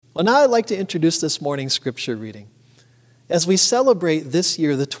Well, now I'd like to introduce this morning's scripture reading. As we celebrate this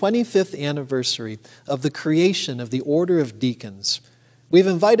year the 25th anniversary of the creation of the Order of Deacons, we've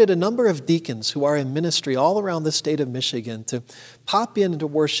invited a number of deacons who are in ministry all around the state of Michigan to pop in to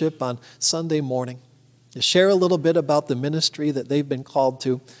worship on Sunday morning, to share a little bit about the ministry that they've been called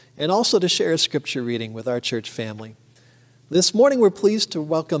to, and also to share a scripture reading with our church family. This morning we're pleased to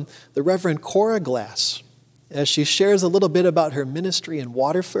welcome the Reverend Cora Glass as she shares a little bit about her ministry in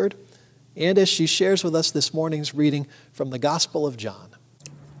Waterford, and as she shares with us this morning's reading from the Gospel of John.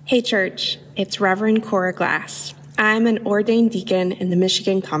 Hey church, it's Reverend Cora Glass. I'm an ordained deacon in the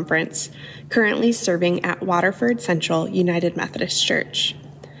Michigan Conference, currently serving at Waterford Central United Methodist Church.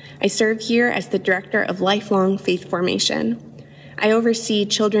 I serve here as the Director of Lifelong Faith Formation. I oversee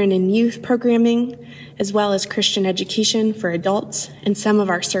children and youth programming, as well as Christian education for adults and some of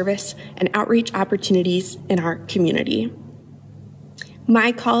our service and outreach opportunities in our community.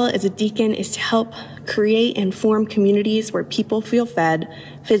 My call as a deacon is to help create and form communities where people feel fed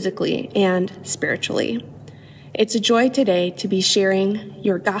physically and spiritually. It's a joy today to be sharing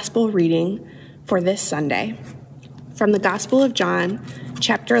your gospel reading for this Sunday from the Gospel of John,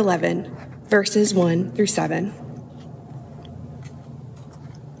 chapter 11, verses 1 through 7.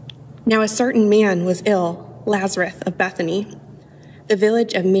 Now a certain man was ill, Lazarus of Bethany, the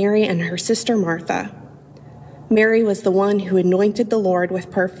village of Mary and her sister Martha. Mary was the one who anointed the Lord with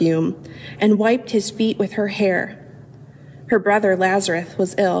perfume and wiped his feet with her hair. Her brother Lazarus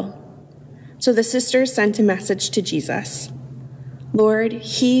was ill. So the sisters sent a message to Jesus, "Lord,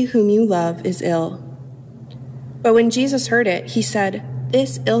 he whom you love is ill." But when Jesus heard it, he said,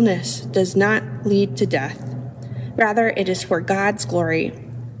 "This illness does not lead to death. Rather, it is for God's glory,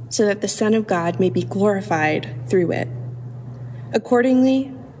 so that the Son of God may be glorified through it."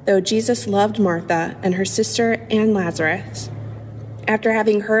 Accordingly, though Jesus loved Martha and her sister and Lazarus, after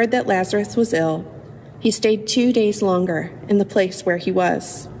having heard that Lazarus was ill, he stayed 2 days longer in the place where he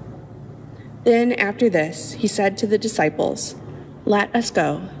was. Then after this, he said to the disciples, "Let us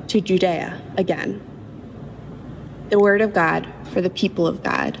go to Judea again." The word of God for the people of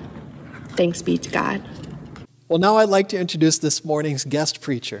God. Thanks be to God. Well, now I'd like to introduce this morning's guest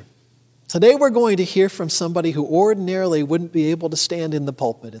preacher. Today we're going to hear from somebody who ordinarily wouldn't be able to stand in the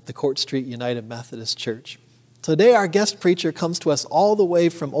pulpit at the Court Street United Methodist Church. Today our guest preacher comes to us all the way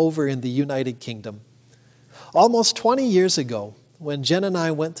from over in the United Kingdom. Almost 20 years ago, when Jen and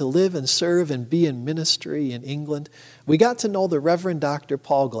I went to live and serve and be in ministry in England, we got to know the Reverend Dr.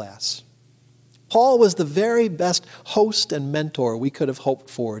 Paul Glass. Paul was the very best host and mentor we could have hoped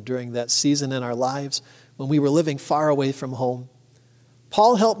for during that season in our lives when we were living far away from home.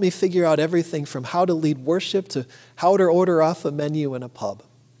 Paul helped me figure out everything from how to lead worship to how to order off a menu in a pub.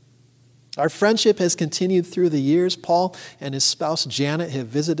 Our friendship has continued through the years. Paul and his spouse Janet have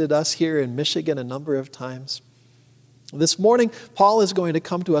visited us here in Michigan a number of times. This morning, Paul is going to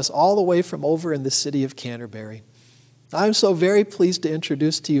come to us all the way from over in the city of Canterbury. I'm so very pleased to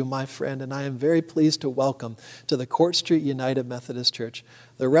introduce to you my friend, and I am very pleased to welcome to the Court Street United Methodist Church,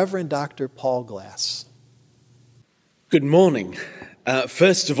 the Reverend Dr. Paul Glass. Good morning.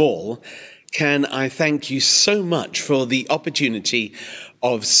 First of all, can I thank you so much for the opportunity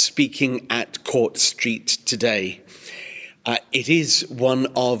of speaking at Court Street today. It is one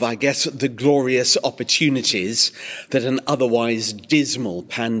of, I guess, the glorious opportunities that an otherwise dismal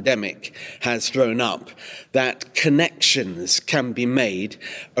pandemic has thrown up, that connections can be made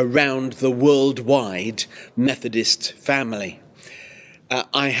around the worldwide Methodist family.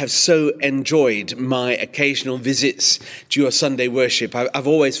 I have so enjoyed my occasional visits to your Sunday worship. I've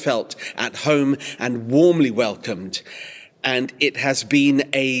always felt at home and warmly welcomed. And it has been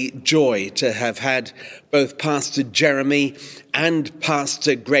a joy to have had both Pastor Jeremy and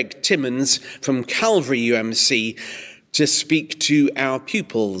Pastor Greg Timmons from Calvary UMC to speak to our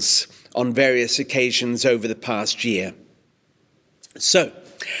pupils on various occasions over the past year. So,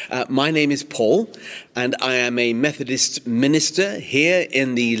 my name is Paul, and I am a Methodist minister here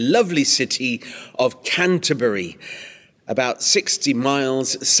in the lovely city of Canterbury, about 60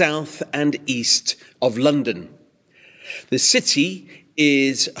 miles south and east of London. The city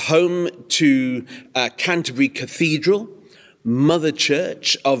is home to Canterbury Cathedral, Mother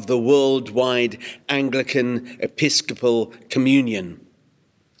Church of the Worldwide Anglican Episcopal Communion.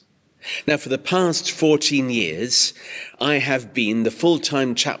 Now, for the past 14 years, I have been the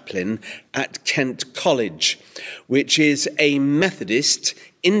full-time chaplain at Kent College, which is a Methodist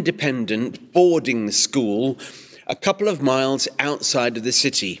independent boarding school a couple of miles outside of the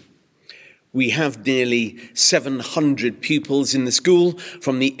city. We have nearly 700 pupils in the school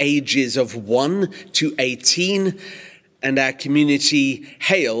from the ages of 1 to 18, and our community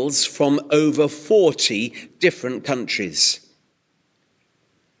hails from over 40 different countries.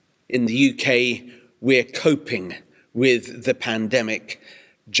 In the UK, we're coping with the pandemic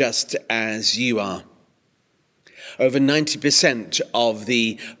just as you are. Over 90% of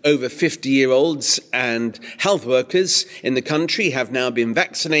the over 50-year-olds and health workers in the country have now been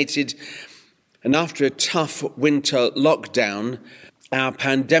vaccinated. And after a tough winter lockdown, our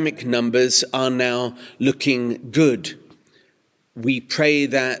pandemic numbers are now looking good. We pray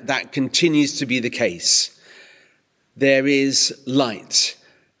that that continues to be the case. There is light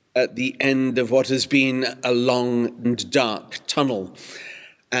at the end of what has been a long and dark tunnel.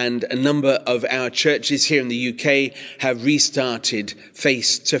 And a number of our churches here in the UK have restarted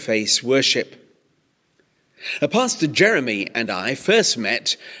face-to-face worship. Pastor Jeremy and I first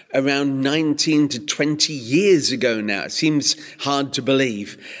met around 19 to 20 years ago now. It seems hard to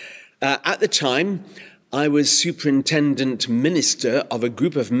believe. At the time, I was superintendent minister of a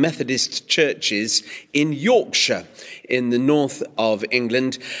group of Methodist churches in Yorkshire, in the north of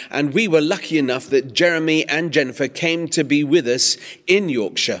England, and we were lucky enough that Jeremy and Jennifer came to be with us in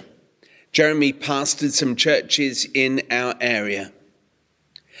Yorkshire. Jeremy pastored some churches in our area.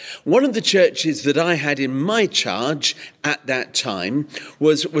 One of the churches that I had in my charge at that time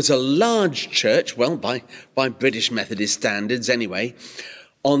was a large church, well, by British Methodist standards anyway,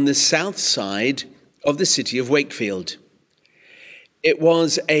 on the south side of the city of Wakefield. It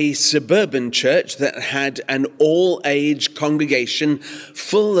was a suburban church that had an all-age congregation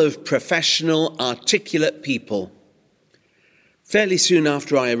full of professional, articulate people. Fairly soon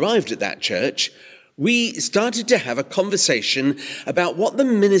after I arrived at that church, we started to have a conversation about what the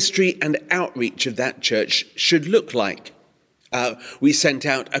ministry and outreach of that church should look like. We sent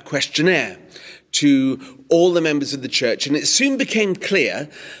out a questionnaire to all the members of the church, and it soon became clear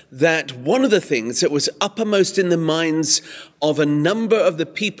that one of the things that was uppermost in the minds of a number of the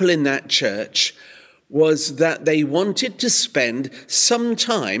people in that church was that they wanted to spend some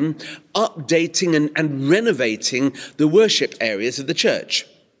time updating and renovating the worship areas of the church.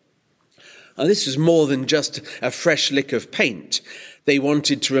 Now, this was more than just a fresh lick of paint. They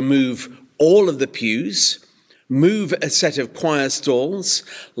wanted to remove all of the pews, move a set of choir stalls,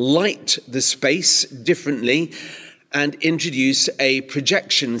 light the space differently, and introduce a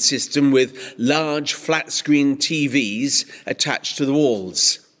projection system with large flat-screen TVs attached to the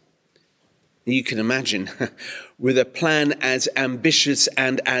walls. You can imagine, with a plan as ambitious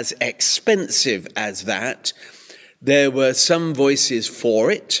and as expensive as that, there were some voices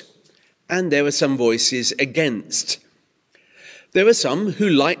for it, and there were some voices against. There were some who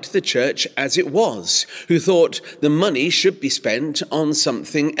liked the church as it was, who thought the money should be spent on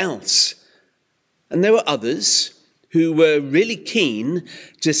something else. And there were others who were really keen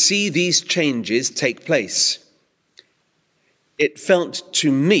to see these changes take place. It felt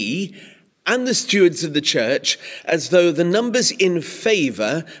to me and the stewards of the church as though the numbers in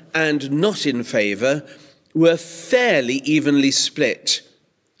favour and not in favour were fairly evenly split.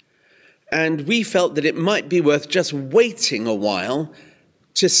 And we felt that it might be worth just waiting a while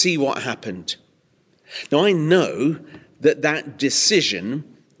to see what happened. Now, I know that that decision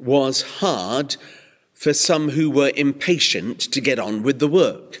was hard for some who were impatient to get on with the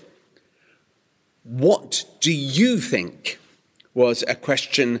work. What do you think? Was a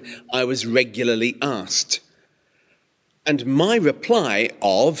question I was regularly asked. And my reply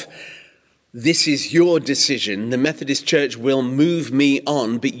of, "This is your decision, the Methodist Church will move me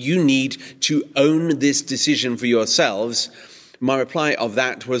on, but you need to own this decision for yourselves," my reply of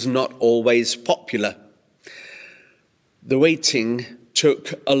that was not always popular. The waiting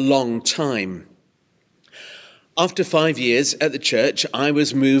took a long time. After 5 years at the church, I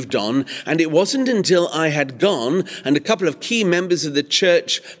was moved on, and it wasn't until I had gone and a couple of key members of the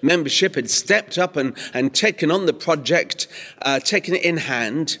church membership had stepped up and taken on the project, taken it in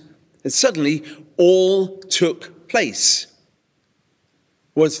hand, that suddenly all took place.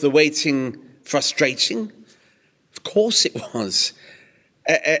 Was the waiting frustrating? Of course it was,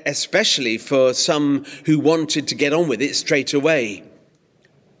 especially for some who wanted to get on with it straight away.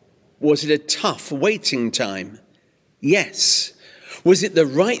 Was it a tough waiting time? Yes. Was it the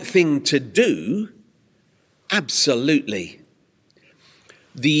right thing to do? Absolutely.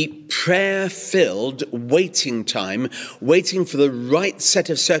 The prayer-filled waiting time, waiting for the right set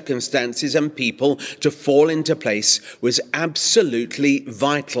of circumstances and people to fall into place, was absolutely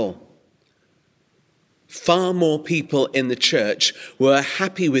vital. Far more people in the church were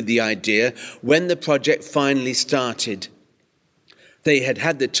happy with the idea when the project finally started. They had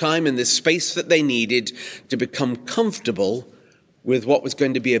had the time and the space that they needed to become comfortable with what was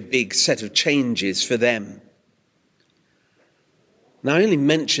going to be a big set of changes for them. Now, I only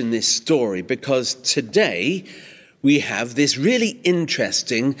mention this story because today we have this really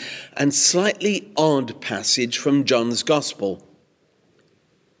interesting and slightly odd passage from John's Gospel.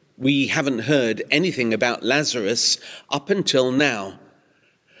 We haven't heard anything about Lazarus up until now,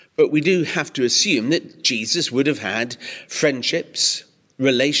 but we do have to assume that Jesus would have had friendships,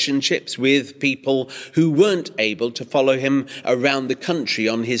 relationships with people who weren't able to follow him around the country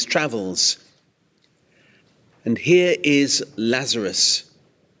on his travels. And here is Lazarus,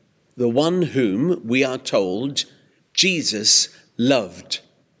 the one whom we are told Jesus loved.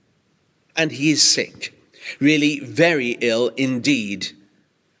 And he is sick, really very ill indeed.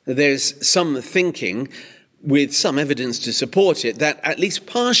 There's some thinking, with some evidence to support it, that at least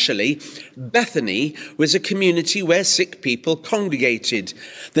partially Bethany was a community where sick people congregated.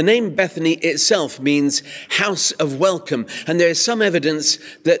 The name Bethany itself means house of welcome, and there is some evidence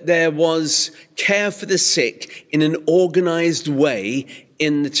that there was care for the sick in an organized way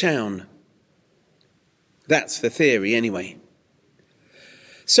in the town. That's the theory anyway.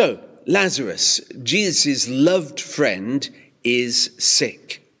 So, Lazarus, Jesus' loved friend, is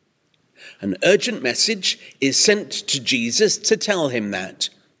sick. An urgent message is sent to Jesus to tell him that.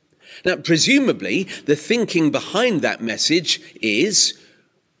 Now, presumably, the thinking behind that message is,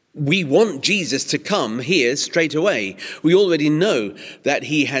 we want Jesus to come here straight away. We already know that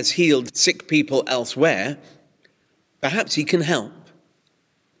he has healed sick people elsewhere. Perhaps he can help.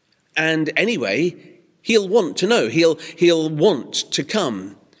 And anyway, he'll want to know. He'll want to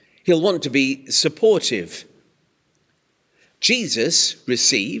come. He'll want to be supportive. Jesus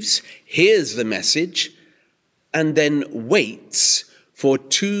receives, hears the message, and then waits for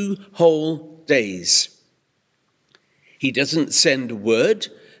 2 whole days. He doesn't send word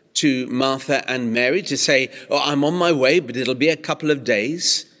to Martha and Mary to say, "Oh, I'm on my way, but it'll be a couple of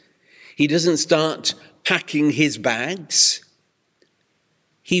days." He doesn't start packing his bags.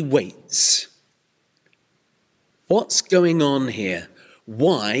 He waits. What's going on here?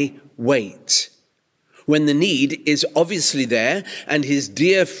 Why wait? When the need is obviously there and his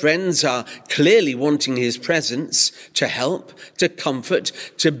dear friends are clearly wanting his presence to help, to comfort,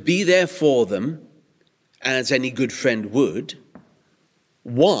 to be there for them, as any good friend would,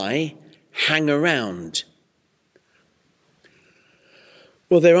 why hang around?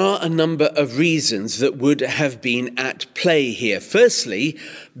 Well, there are a number of reasons that would have been at play here. Firstly,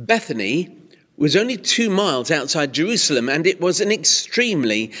 Bethany was only 2 miles outside Jerusalem, and it was an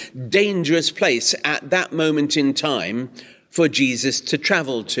extremely dangerous place at that moment in time for Jesus to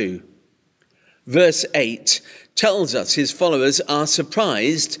travel to. Verse 8 tells us his followers are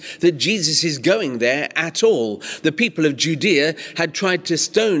surprised that Jesus is going there at all. The people of Judea had tried to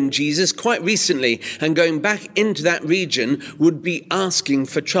stone Jesus quite recently, and going back into that region would be asking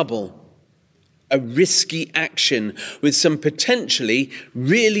for trouble. A risky action with some potentially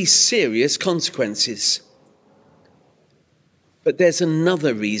really serious consequences. But there's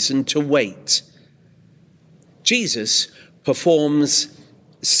another reason to wait. Jesus performs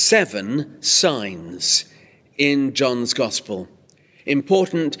 7 signs in John's Gospel.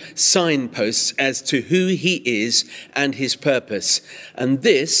 Important signposts as to who he is and his purpose. And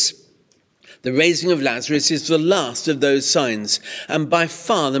this, the raising of Lazarus, is the last of those signs, and by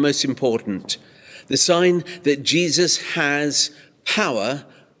far the most important. The sign that Jesus has power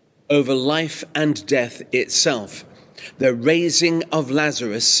over life and death itself. The raising of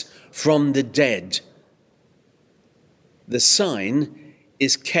Lazarus from the dead. The sign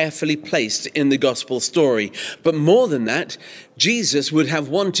is carefully placed in the gospel story. But more than that, Jesus would have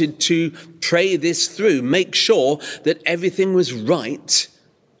wanted to pray this through, make sure that everything was right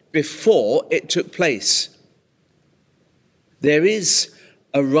before it took place. There is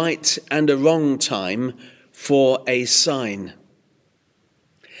a right and a wrong time for a sign.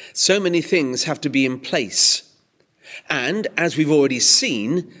 So many things have to be in place. And as we've already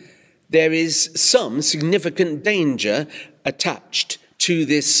seen, there is some significant danger attached to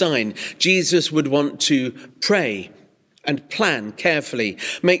this sign. Jesus would want to pray and plan carefully,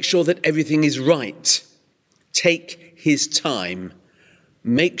 make sure that everything is right. Take his time.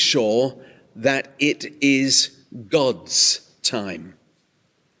 Make sure that it is God's time.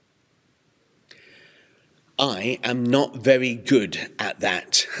 I am not very good at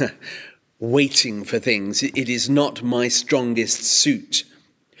that, waiting for things. It is not my strongest suit.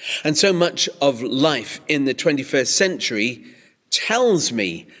 And so much of life in the 21st century tells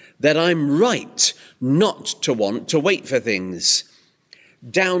me that I'm right not to want to wait for things.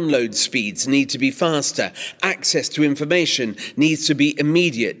 Download speeds need to be faster. Access to information needs to be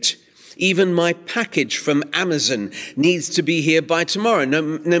immediate. Even my package from Amazon needs to be here by tomorrow,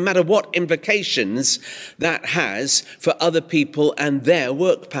 no matter what implications that has for other people and their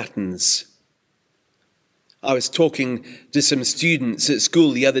work patterns. I was talking to some students at school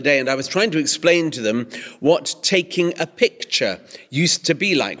the other day, and I was trying to explain to them what taking a picture used to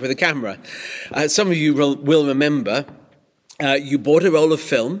be like with a camera. Some of you will remember you bought a roll of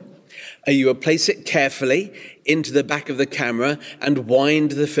film, you would place it carefully into the back of the camera and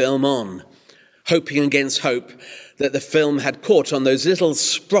wind the film on, hoping against hope that the film had caught on those little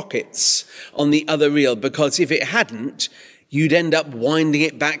sprockets on the other reel, because if it hadn't, you'd end up winding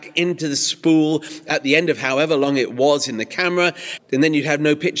it back into the spool at the end of however long it was in the camera, and then you'd have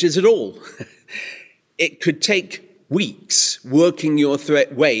no pictures at all. It could take weeks working your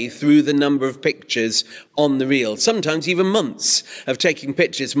way through the number of pictures on the reel, sometimes even months of taking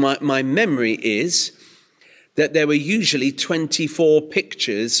pictures. My memory is that there were usually 24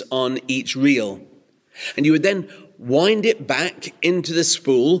 pictures on each reel. And you would then wind it back into the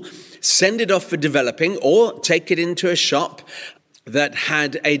spool, send it off for developing, or take it into a shop that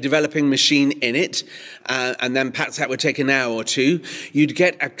had a developing machine in it, and then perhaps that would take an hour or two. You'd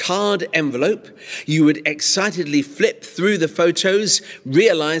get a card envelope. You would excitedly flip through the photos,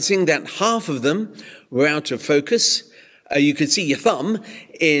 realizing that half of them were out of focus. You could see your thumb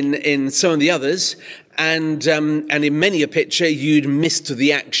in some of the others, and in many a picture, you'd missed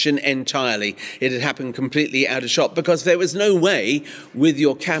the action entirely. It had happened completely out of shot because there was no way with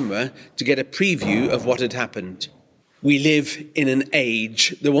your camera to get a preview of what had happened. We live in an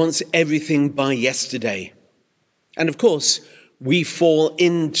age that wants everything by yesterday. And of course, we fall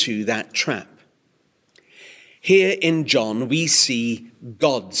into that trap. Here in John, we see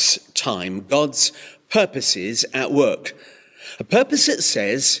God's time, God's purposes at work. A purpose that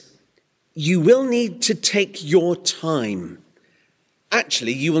says, you will need to take your time.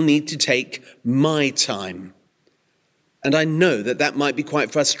 Actually, you will need to take my time. And I know that that might be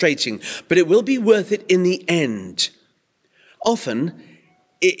quite frustrating, but it will be worth it in the end. Often,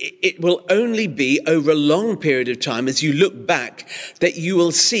 it will only be over a long period of time, as you look back, that you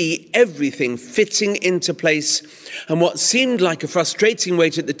will see everything fitting into place. And what seemed like a frustrating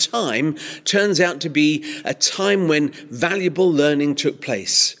wait at the time turns out to be a time when valuable learning took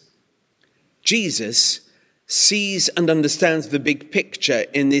place. Jesus sees and understands the big picture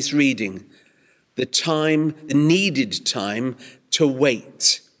in this reading, the time, the needed time to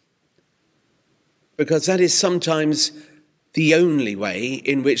wait. Because that is sometimes the only way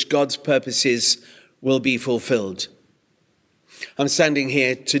in which God's purposes will be fulfilled. I'm standing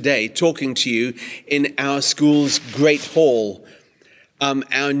here today talking to you in our school's great hall,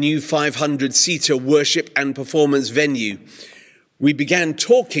 our new 500-seater worship and performance venue. We began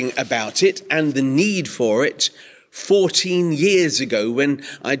talking about it and the need for it 14 years ago when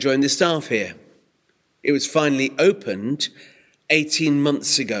I joined the staff here. It was finally opened 18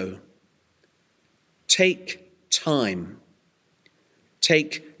 months ago. Take time.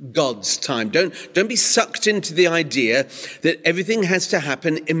 Take God's time. Don't be sucked into the idea that everything has to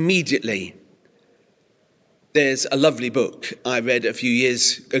happen immediately. There's a lovely book I read a few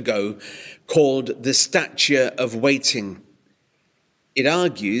years ago called The Stature of Waiting. It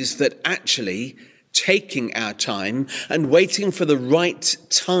argues that actually taking our time and waiting for the right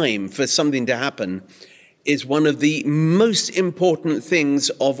time for something to happen is one of the most important things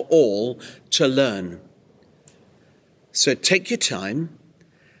of all to learn. So take your time,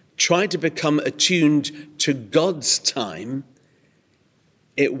 try to become attuned to God's time.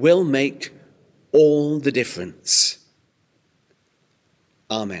 It will make all the difference.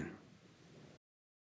 Amen.